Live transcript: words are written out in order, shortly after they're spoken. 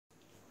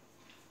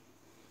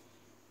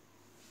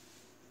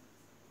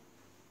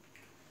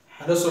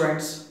Hello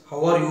students,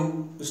 how are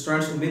you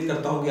students. उम्मीद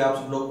करता हूँ कि आप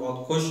सब लोग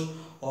बहुत खुश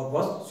और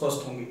बहुत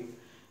स्वस्थ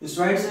होंगे।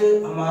 स्टूडेंट्स,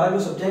 हमारा जो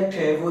सब्जेक्ट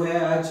है वो है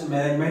आज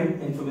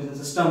मैनेजमेंट इंफॉर्मेशन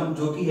सिस्टम,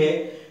 जो कि है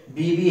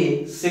बीबीए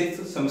 6th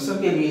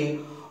सेमेस्टर के लिए।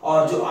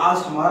 और जो आज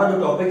हमारा जो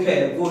टॉपिक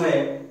है वो है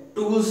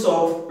tools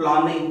of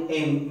planning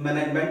in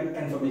management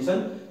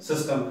information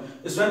system.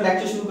 Student,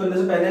 lecture शुरू करने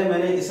से पहले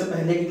मैंने इससे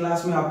पहले की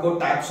क्लास में आपको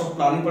टाइप्स ऑफ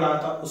प्लानिंग पढ़ाया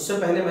था। उससे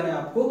पहले मैंने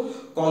आपको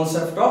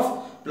कॉन्सेप्ट ऑफ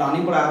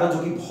प्लानिंग पढ़ाया था, जो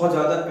कि बहुत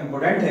ज्यादा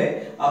इंपॉर्टेंट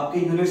है। आपके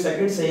यूनिट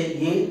सेकंड से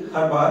ये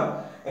हर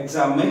बार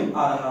एग्जाम में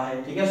आ रहा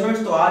है। ठीक है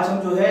स्टूडेंट्स, तो आज हम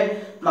जो है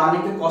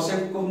प्लानिंग के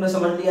कॉन्सेप्ट को हमने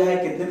समझ लिया है,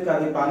 कितने प्रकार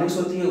की प्लानिंग्स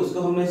होती है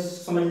उसको हमने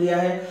समझ लिया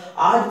है।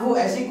 आज वो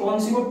ऐसी कौन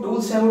सी वो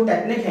टूल्स हैं, वो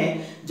टेक्निक हैं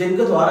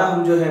जिनके द्वारा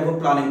हम जो है वो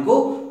प्लानिंग को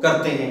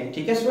करते हैं।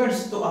 ठीक है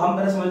स्टूडेंट्स, तो हम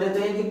पहले समझ लेते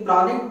हैं कि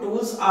planning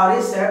tools R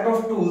A set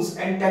of tools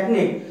and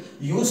technique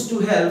used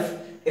to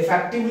help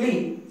effectively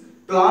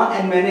plan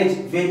and manage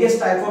various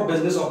type of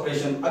business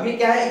operation. अभी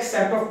क्या है, एक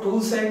सेट ऑफ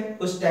टूल्स है,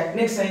 कुछ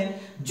टेक्निक्स हैं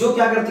जो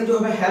क्या करती है, जो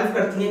हमें हेल्प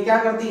करती है, क्या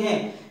करती हैं,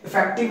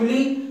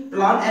 effectively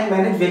plan and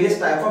manage various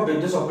type of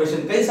business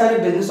operation. कई सारे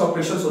बिजनेस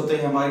ऑपरेशंस होते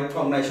हैं हमारे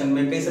ऑर्गेनाइजेशन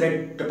में, कई सारे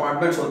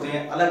डिपार्टमेंट्स होते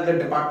हैं, अलग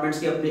अलग डिपार्टमेंट्स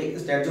की अपनी एक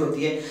स्ट्रेटजी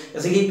होती है।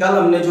 जैसे कि कल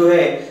हमने जो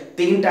है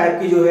 3 टाइप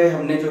की जो है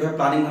हमने जो है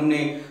प्लानिंग हमने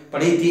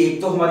पढ़ी थी।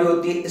 एक तो हमारी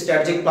होती है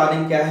स्ट्रेटेजिक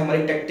प्लानिंग, क्या है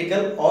हमारी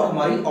टैक्टिकल और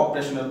हमारी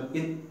ऑपरेशनल।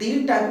 ये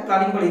 3 टाइप की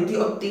प्लानिंग पढ़ी थी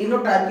और तीनों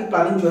टाइप की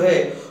प्लानिंग जो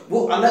है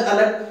वो अलग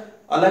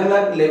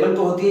अलग लेवल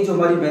पे होती है। जो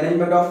हमारी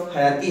मैनेजमेंट ऑफ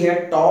हायरार्की है,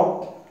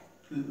 टॉप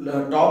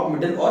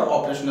मिडिल और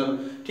ऑपरेशनल।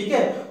 ठीक है,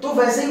 तो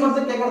वैसे ही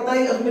मतलब क्या करता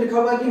है, उसमें लिखा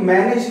हुआ है कि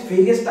manage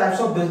various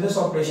types of business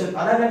operation.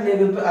 अलग अलग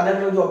लेवल पे अलग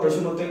अलग जो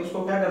ऑपरेशन होते हैं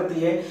उसको क्या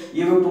करती है,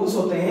 ये वो टूल्स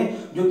होते हैं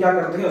जो क्या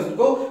करते हैं,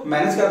 उसको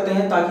मैनेज करते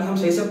हैं ताकि हम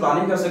सही से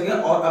प्लानिंग कर सकें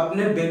और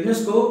अपने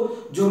बिजनेस को,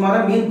 जो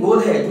हमारा मेन गोल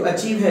है, जो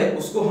अचीव है,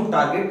 उसको हम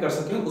टारगेट कर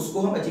सकें, उसको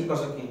हम अचीव कर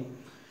सकें।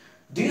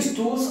 These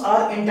tools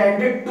are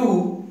intended to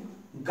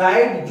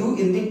guide you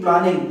in the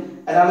planning,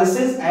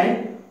 analysis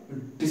and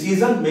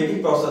decision making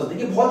process।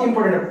 देखिए बहुत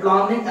इंपॉर्टेंट है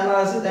planning,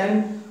 analysis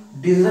and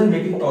decision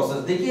making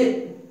process.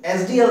 देखिए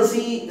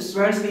एसडीएलसी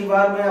स्टूडेंट्स, कई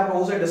बार मैं आप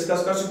लोगों से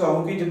डिस्कस कर चुका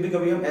हूं कि जब भी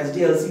कभी हम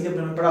एसडीएलसी जब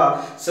हमने पढ़ा,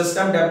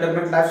 सिस्टम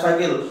डेवलपमेंट लाइफ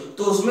साइकिल,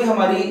 तो उसमें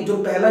हमारी जो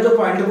पहला जो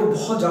पॉइंट है वो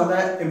बहुत ज्यादा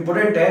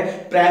इंपॉर्टेंट है,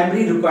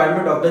 primary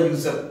requirement of the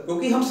user.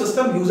 क्योंकि हम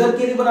सिस्टम यूजर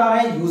के लिए बना रहे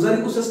हैं, यूजर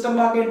ही उस सिस्टम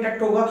में आके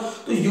इंटरेक्ट होगा।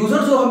 तो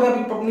यूजर जो हमें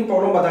अभी अपनी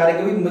प्रॉब्लम बता रहे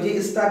हैं कि मुझे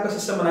इस टाइप का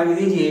सिस्टम बना के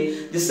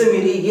दीजिए जिससे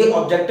मेरी ये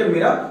ऑब्जेक्टिव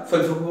मेरा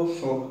फुलफिल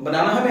हो,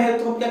 बनाना हमें है,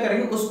 तो हम क्या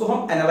करेंगे, उसको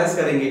हम एनालाइज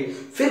करेंगे,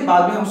 फिर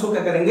बाद में हम उसको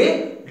क्या करेंगे,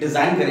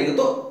 डिजाइन करेंगे।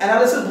 तो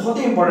एनालिसिस बहुत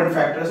ही इंपॉर्टेंट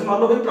फैक्टर है। मान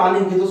लो भाई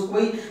प्लानिंग की, तो उसको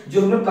भाई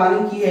जो हमने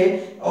प्लानिंग की है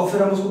और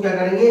फिर हम उसको क्या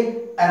करेंगे,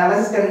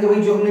 एनालिसिस करेंगे,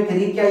 भाई जो हमने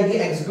करी क्या ये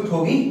एग्जीक्यूट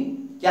होगी,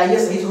 क्या ये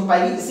सही हो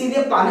पाएगी।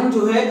 इसीलिए प्लानिंग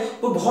जो है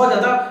वो बहुत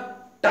ज्यादा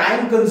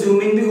टाइम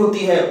कंज्यूमिंग भी होती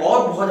है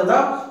और बहुत ज्यादा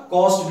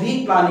कॉस्ट भी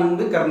प्लानिंग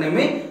में करने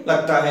में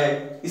लगता है।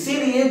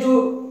 इसीलिए जो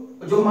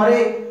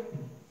हमारे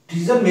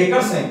डिसीजन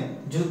मेकर्स हैं,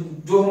 जो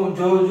जो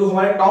जो जो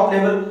हमारे टॉप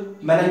लेवल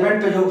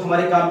मैनेजमेंट पे जो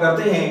हमारे काम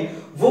करते हैं,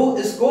 वो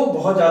इसको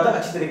बहुत ज्यादा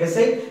अच्छी तरीके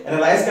से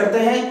एनालाइज करते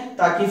हैं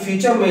ताकि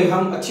फ्यूचर में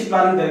हम अच्छी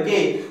प्लानिंग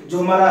करके जो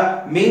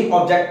हमारा मेन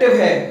ऑब्जेक्टिव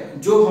है,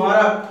 जो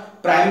हमारा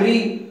प्राइमरी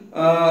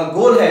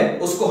गोल है,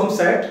 उसको हम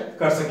सेट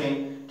कर सकें।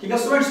 ठीक है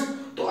स्टूडेंट्स,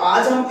 तो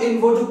आज हम इन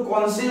वो जो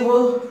कौन से वो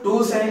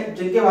टूल्स हैं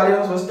जिनके बारे में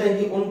हम समझते हैं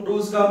कि उन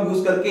टूल्स का हम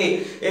यूज करके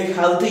एक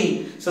हेल्थी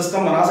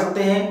सिस्टम बना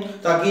सकते हैं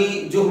ताकि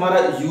जो हमारा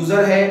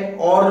यूजर है,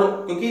 और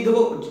क्योंकि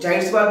देखो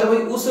जाहिर सी बात है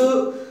भाई उस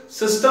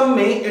सिस्टम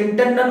में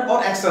इंटरनल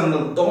और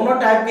एक्सटर्नल दोनों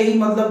टाइप के ही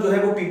मतलब जो है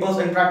वो पीपल्स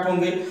इंटरेक्ट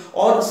होंगे।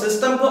 और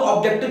सिस्टम का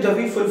ऑब्जेक्टिव जब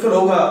भी फुलफिल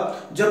होगा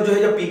जब जो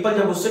है जब पीपल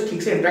जब उससे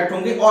ठीक से इंटरेक्ट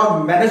होंगे और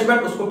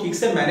मैनेजमेंट उसको ठीक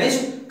से मैनेज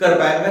कर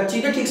पाएगा। अगर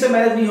चीजें ठीक से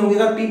मैनेज नहीं होंगी,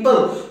 अगर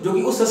पीपल जो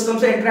कि उस सिस्टम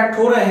से इंटरेक्ट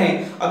हो रहे हैं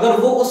अगर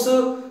वो उस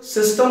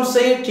सिस्टम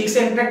से ठीक से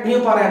इंटरेक्ट नहीं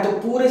हो पा रहे हैं,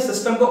 तो पूरे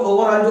सिस्टम का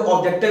ओवरऑल जो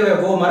ऑब्जेक्टिव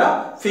है वो हमारा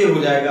फेल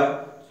हो जाएगा।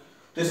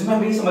 तो इसमें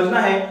हमें समझना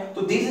है।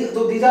 तो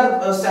these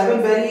are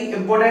 7 very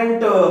important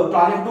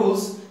planning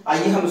tools.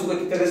 आइए हम इसको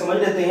एक एक करके समझ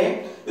लेते हैं।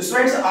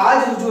 स्टूडेंट्स,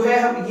 आज जो है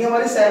हम ये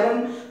हमारे 7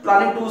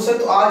 प्लानिंग टूल्स है,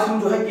 तो आज हम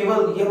जो है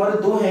केवल ये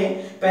हमारे 2 हैं।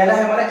 पहला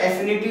है हमारा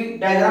एफिनिटी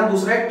डायग्राम,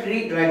 दूसरा है ट्री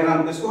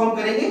डायग्राम। इसको हम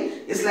करेंगे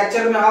इस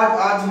लेक्चर में।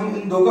 आज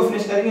हम इन 2 को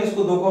फिनिश करेंगे,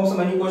 इसको 2 को हम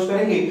समझने की कोशिश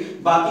करेंगे।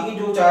 बाकी की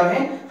जो 4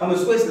 हैं हम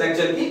इसको इस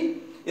लेक्चर की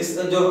इस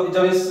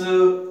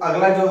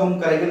अगला जो हम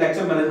करेंगे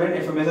लेक्चर मैनेजमेंट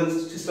इंफॉर्मेशन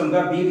सिस्टम का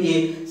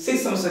बीबीए 6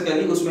 सेमेस्टर के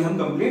लिए, उसमें हम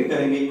कंप्लीट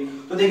करेंगे।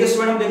 तो देखिए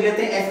स्टूडेंट, हम देख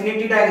लेते हैं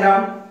affinity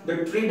diagram,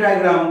 the tree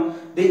diagram,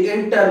 the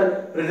inter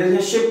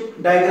relationship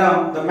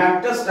diagram, the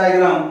matrix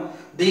diagram,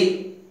 the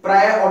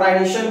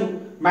prioritisation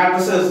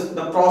matrices,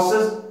 the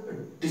process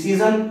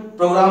decision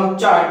programme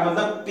chart,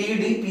 मतलब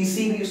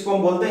पीडीपीसी भी इसको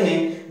हम बोलते हैं,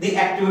 द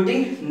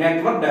एक्टिविटी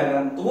नेटवर्क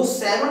डायग्राम। तो वो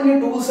 7 ये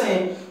टूल्स हैं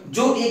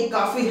जो एक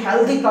काफी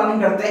हेल्दी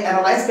प्लानिंग करते हैं,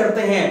 एनालाइज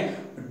करते हैं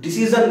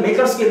डिसीजन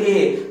मेकर्स के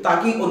लिए,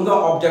 ताकि उनका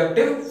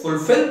ऑब्जेक्टिव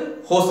फुलफिल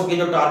हो सके,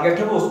 जो टारगेट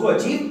है वो उसको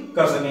अचीव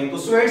कर सकें। तो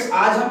स्टूडेंट्स,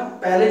 आज हम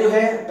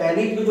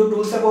पहली जो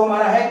टूल्स है वो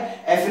हमारा है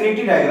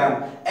एफिनिटी डायग्राम।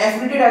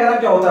 एफिनिटी डायग्राम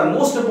क्या होता है,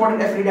 मोस्ट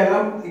इंपॉर्टेंट एफिनिटी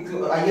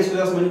डायग्राम, आइए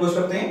इसको समझने की कोशिश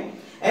करते हैं।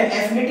 N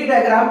affinity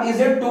diagram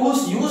is AI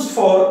tools used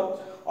for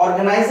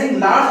organising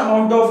large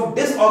amount of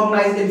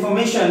disorganised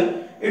information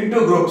into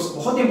groups.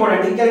 बहुत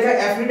इंपॉर्टेंट है। क्या लिखा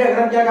है? एफडी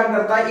डायग्राम क्या काम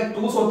करता है? एक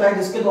टूल्स होता है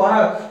जिसके द्वारा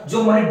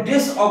जो हमारी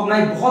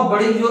डिसऑर्गेनाइज बहुत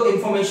बड़ी जो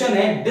इंफॉर्मेशन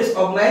है,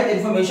 डिसऑर्गेनाइज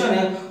इंफॉर्मेशन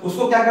है,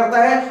 उसको क्या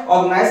करता है?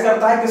 ऑर्गेनाइज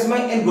करता है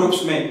किसमें? इन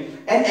ग्रुप्स में।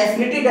 An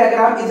affinity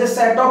diagram is a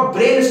set of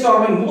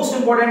brainstorming, most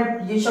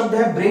important ये शब्द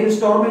है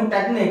brainstorming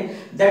technique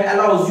that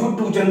allows you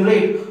to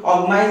generate,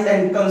 organize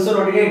and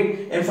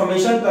consolidate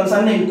information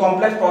concerning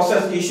complex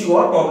process, issue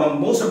or problem.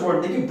 Most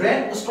important देखिए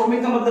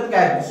brainstorming का मतलब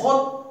क्या है?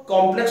 बहुत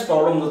कॉम्प्लेक्स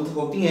प्रॉब्लम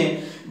होती हैं,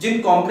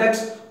 जिन कॉम्प्लेक्स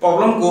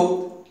प्रॉब्लम को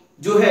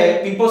जो है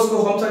पीपल्स को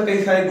हम सब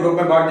कई सारे ग्रुप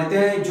में बांट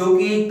देते हैं, जो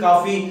कि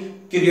काफी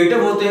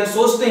क्रिएटिव होते हैं,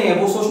 सोचते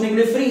हैं, वो सोचने के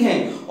लिए फ्री हैं,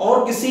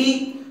 और किसी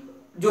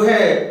जो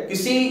है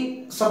किसी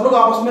सब लोग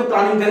आपस में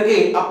प्लानिंग करके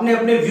अपने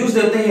अपने व्यूज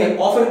देते हैं,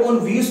 और फिर उन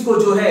व्यूज को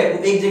जो है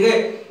एक जगह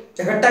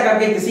इकट्ठा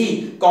करके किसी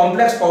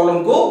कॉम्प्लेक्स प्रॉब्लम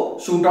को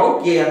शूट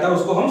आउट किया जाता है,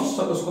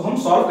 उसको हम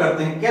सॉल्व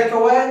करते हैं। क्या लिखा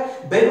हुआ है?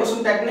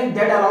 Brainstorming technique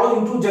that allows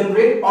you to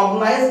generate,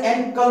 organise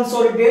and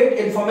consolidate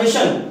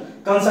information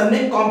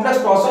concerning complex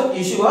process,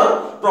 issue और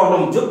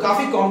प्रॉब्लम। जो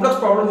काफी कॉम्प्लेक्स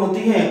प्रॉब्लम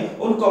होती हैं,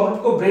 उन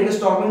कॉम्प्लेक्स को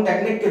ब्रेनस्टॉर्मिंग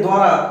टेक्निक के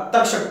द्वारा,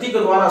 तर्क शक्ति के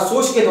द्वारा,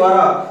 सोच के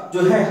द्वारा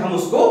जो है हम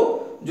उसको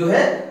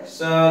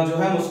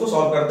हम उसको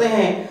सॉल्व करते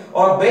हैं।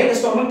 और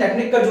ब्रेनस्टॉर्मिंग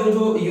टेक्निक का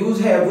जो यूज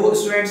है वो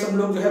स्टूडेंट्स हम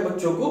लोग जो है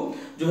बच्चों को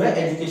जो है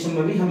एजुकेशन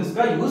में भी हम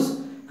इसका यूज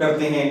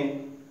करते हैं।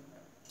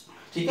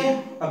 ठीक है,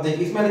 अब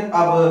देखिए इसमें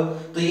अब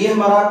तो ये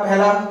हमारा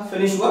पहला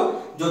फिनिश हुआ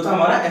जो था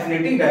हमारा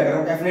एफिनिटी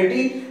डायग्राम।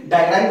 एफिनिटी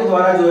डायग्राम के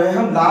द्वारा जो है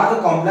हम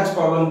लार्ज कॉम्प्लेक्स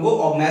प्रॉब्लम को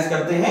ऑर्गेनाइज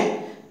करते हैं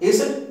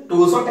इस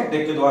टूल्स और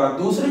टेक्निक के द्वारा।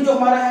 दूसरी जो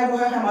हमारा है वो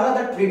है हमारा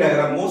the tree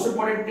diagram. Most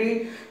important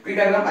tree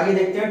diagram आगे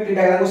देखते हैं। ट्री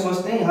डायग्राम को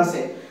समझते हैं यहां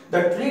से।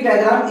 The tree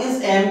diagram is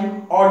an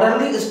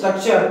orderly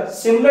structure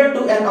similar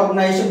to an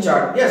organization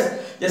chart. Yes,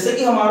 जैसे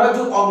कि हमारा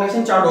जो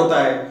ऑर्गेनाइजेशन चार्ट होता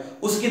है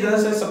उसकी तरह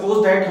से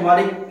सपोज दैट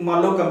हमारी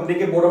मान लो कंपनी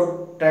के बोर्ड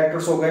ऑफ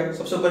डायरेक्टर्स हो गए,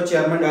 सबसे ऊपर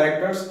चेयरमैन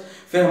डायरेक्टर्स,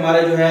 फिर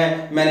हमारे जो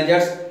है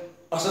मैनेजर्स,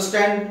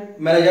 असिस्टेंट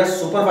मैनेजर्स,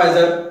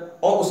 सुपरवाइजर,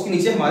 और उसके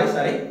नीचे हमारे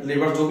सारे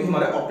लेबर जो भी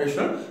हमारे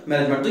ऑपरेशनल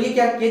मैनेजमेंट। तो ये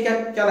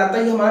क्या लाता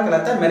है? ये हमारा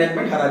कहलाता है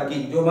मैनेजमेंट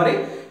हायरार्की, जो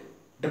हमारे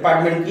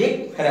डिपार्टमेंट की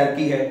एक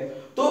हायरार्की है।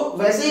 तो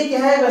वैसे ही क्या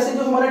है, वैसे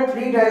जो हमारा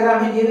ट्री डायग्राम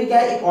है ये भी क्या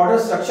है? एक ऑर्डर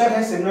स्ट्रक्चर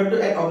है similar to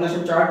N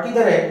organisation chart की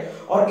तरह,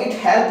 और it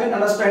help in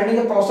understanding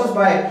the process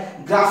by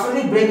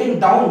graphically breaking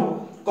down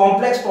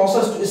complex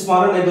process to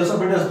smaller levels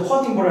of details.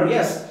 बहुत इंपॉर्टेंट।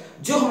 यस,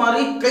 जो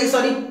हमारी कई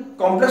सारी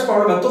कॉम्प्लेक्स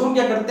प्रॉब्लम है तो हम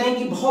क्या करते हैं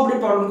कि बहुत बड़ी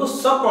प्रॉब्लम को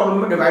सब प्रॉब्लम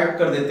में डिवाइड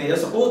कर देते हैं।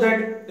 सपोज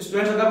दैट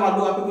स्टूडेंट्स अगर मान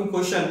लो आपको कोई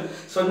क्वेश्चन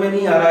समझ में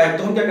नहीं आ रहा है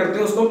तो हम क्या करते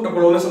हैं? उसको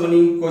टुकड़ों में समझने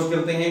की कोशिश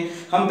करते हैं।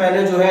 हम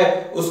पहले जो है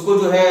उसको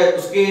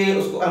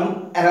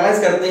हम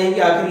एनालाइज करते हैं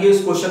कि आखिर ये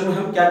इस क्वेश्चन में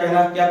हम क्या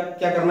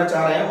करना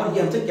चाह रहे हैं और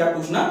ये हमसे क्या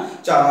पूछना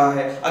चाह रहा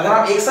है। अगर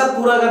आप एक साथ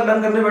पूरा अगर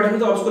लर्न करने बैठेंगे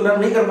तो आप उसको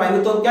लर्न नहीं कर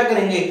पाएंगे। तो आप क्या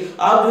करेंगे?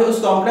 आप जो है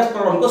उस कॉम्प्लेक्स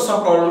प्रॉब्लम को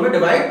सब प्रॉब्लम में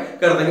डिवाइड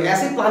कर देंगे।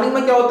 ऐसी प्लानिंग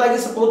में क्या होता है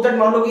कि सपोज दैट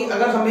मान लो कि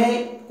अगर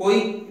हमें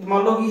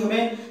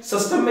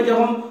सिस्टम में जब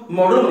हम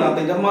मॉडल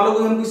बनाते हैं, जब मान लो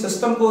कि हम कोई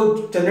सिस्टम को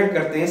जनरेट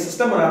करते हैं,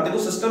 सिस्टम बनाते हैं,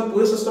 तो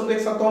पूरे सिस्टम को एक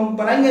साथ तो हम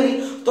बनाएंगे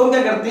नहीं। तो हम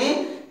क्या करते हैं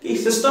कि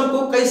सिस्टम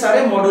को कई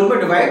सारे मॉड्यूल में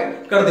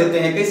डिवाइड कर देते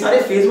हैं, कई सारे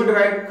फेज में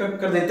डिवाइड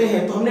कर देते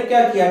हैं। तो हमने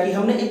क्या किया कि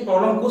हमने एक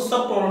प्रॉब्लम को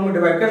सब प्रॉब्लम में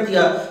डिवाइड कर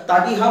दिया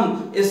ताकि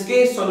हम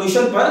इसके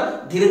सॉल्यूशन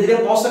पर धीरे धीरे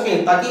पहुंच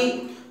सकें।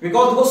 ताकि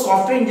बिकॉज वो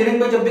सॉफ्टवेयर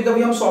इंजीनियरिंग में जब भी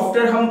कभी हम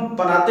सॉफ्टवेयर हम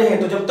बनाते हैं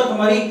तो जब तक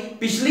हमारी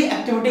पिछली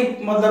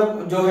एक्टिविटी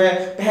मतलब जो है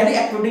पहली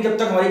एक्टिविटी जब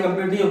तक हमारी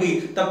कंप्लीट नहीं होगी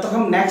तब तक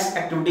हम नेक्स्ट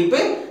एक्टिविटी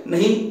पे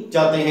नहीं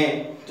जाते हैं।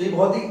 तो ये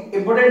बहुत ही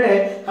इंपॉर्टेंट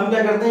है। हम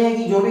क्या करते हैं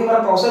कि जो भी हमारा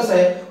प्रोसेस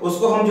है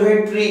उसको हम जो है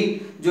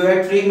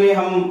ट्री में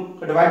हम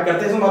डिवाइड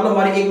करते हैं। मान लो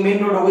हमारी एक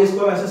मेन नोड हो गई,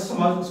 इसको हम ऐसे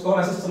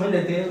समझ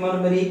लेते हैं। मान लो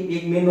मेरी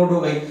एक मेन नोड हो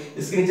गई,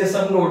 इसके नीचे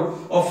सब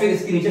नोड और फिर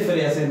इसके नीचे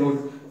फिर ऐसे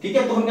नोड। ठीक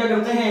है, तो हम क्या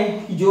करते हैं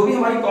कि जो भी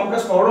हमारी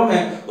कॉम्प्लेक्स प्रॉब्लम है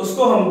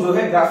उसको हम जो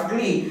है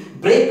ग्राफिकली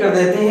ब्रेक कर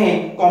देते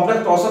हैं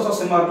कॉम्प्लेक्स प्रोसेस और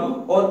सिमिलर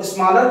टू और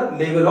स्मॉलर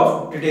लेवल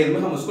ऑफ डिटेल में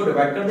हम उसको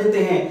डिवाइड कर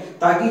देते हैं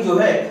ताकि जो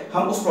है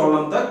हम उस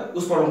प्रॉब्लम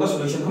का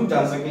सॉल्यूशन हम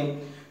जान सकें।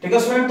 ठीक है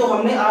स्टूडेंट, तो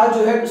हमने आज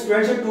जो है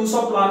स्टूडेंट से tools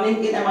of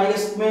planning in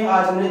MIS में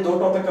आज हमने दो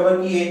टॉपिक कवर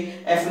किए,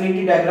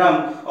 एफिनिटी डायग्राम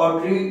और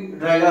ट्री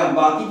डायग्राम।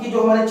 बाकी की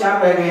जो हमारे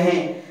चार रह गए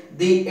हैं,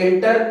 the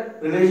inter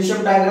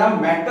relationship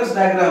diagram, matrix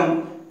diagram,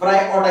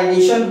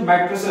 prioritisation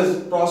matrices,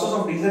 process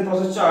of decision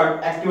process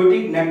chart,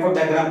 activity network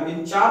diagram,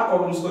 इन चार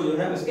प्रॉब्लम्स को जो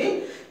है इसके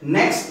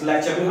नेक्स्ट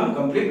लेक्चर में हम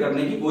कंप्लीट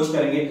करने की कोशिश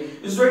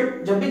करेंगे।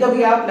 स्टूडेंट जब भी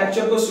कभी आप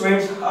लेक्चर को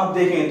स्टूडेंट्स आप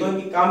देखें तो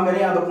एक काम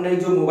करें, आप अपने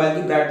जो मोबाइल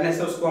की ब्राइटनेस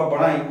है उसको आप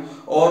बढ़ाएं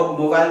और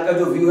मोबाइल का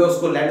जो व्यू है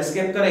उसको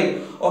लैंडस्केप करें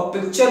और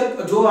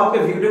पिक्चर जो आपके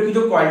वीडियो की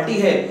जो क्वालिटी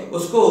है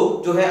उसको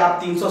जो है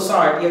आप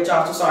 360 या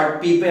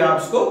 460p पे आप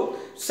उसको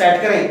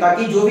सेट करें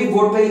ताकि जो भी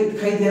बोर्ड पे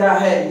दिखाई दे रहा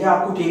है ये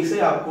आपको ठीक से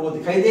आपको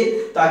दिखाई दे,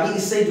 ताकि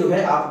इससे जो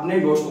है आप अपने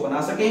नोट्स को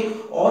बना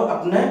सकें और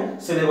अपने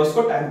सिलेबस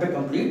को टाइम पे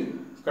कंप्लीट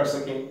कर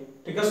सकें।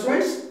 ठीक है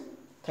students,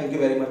 thank you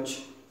very much.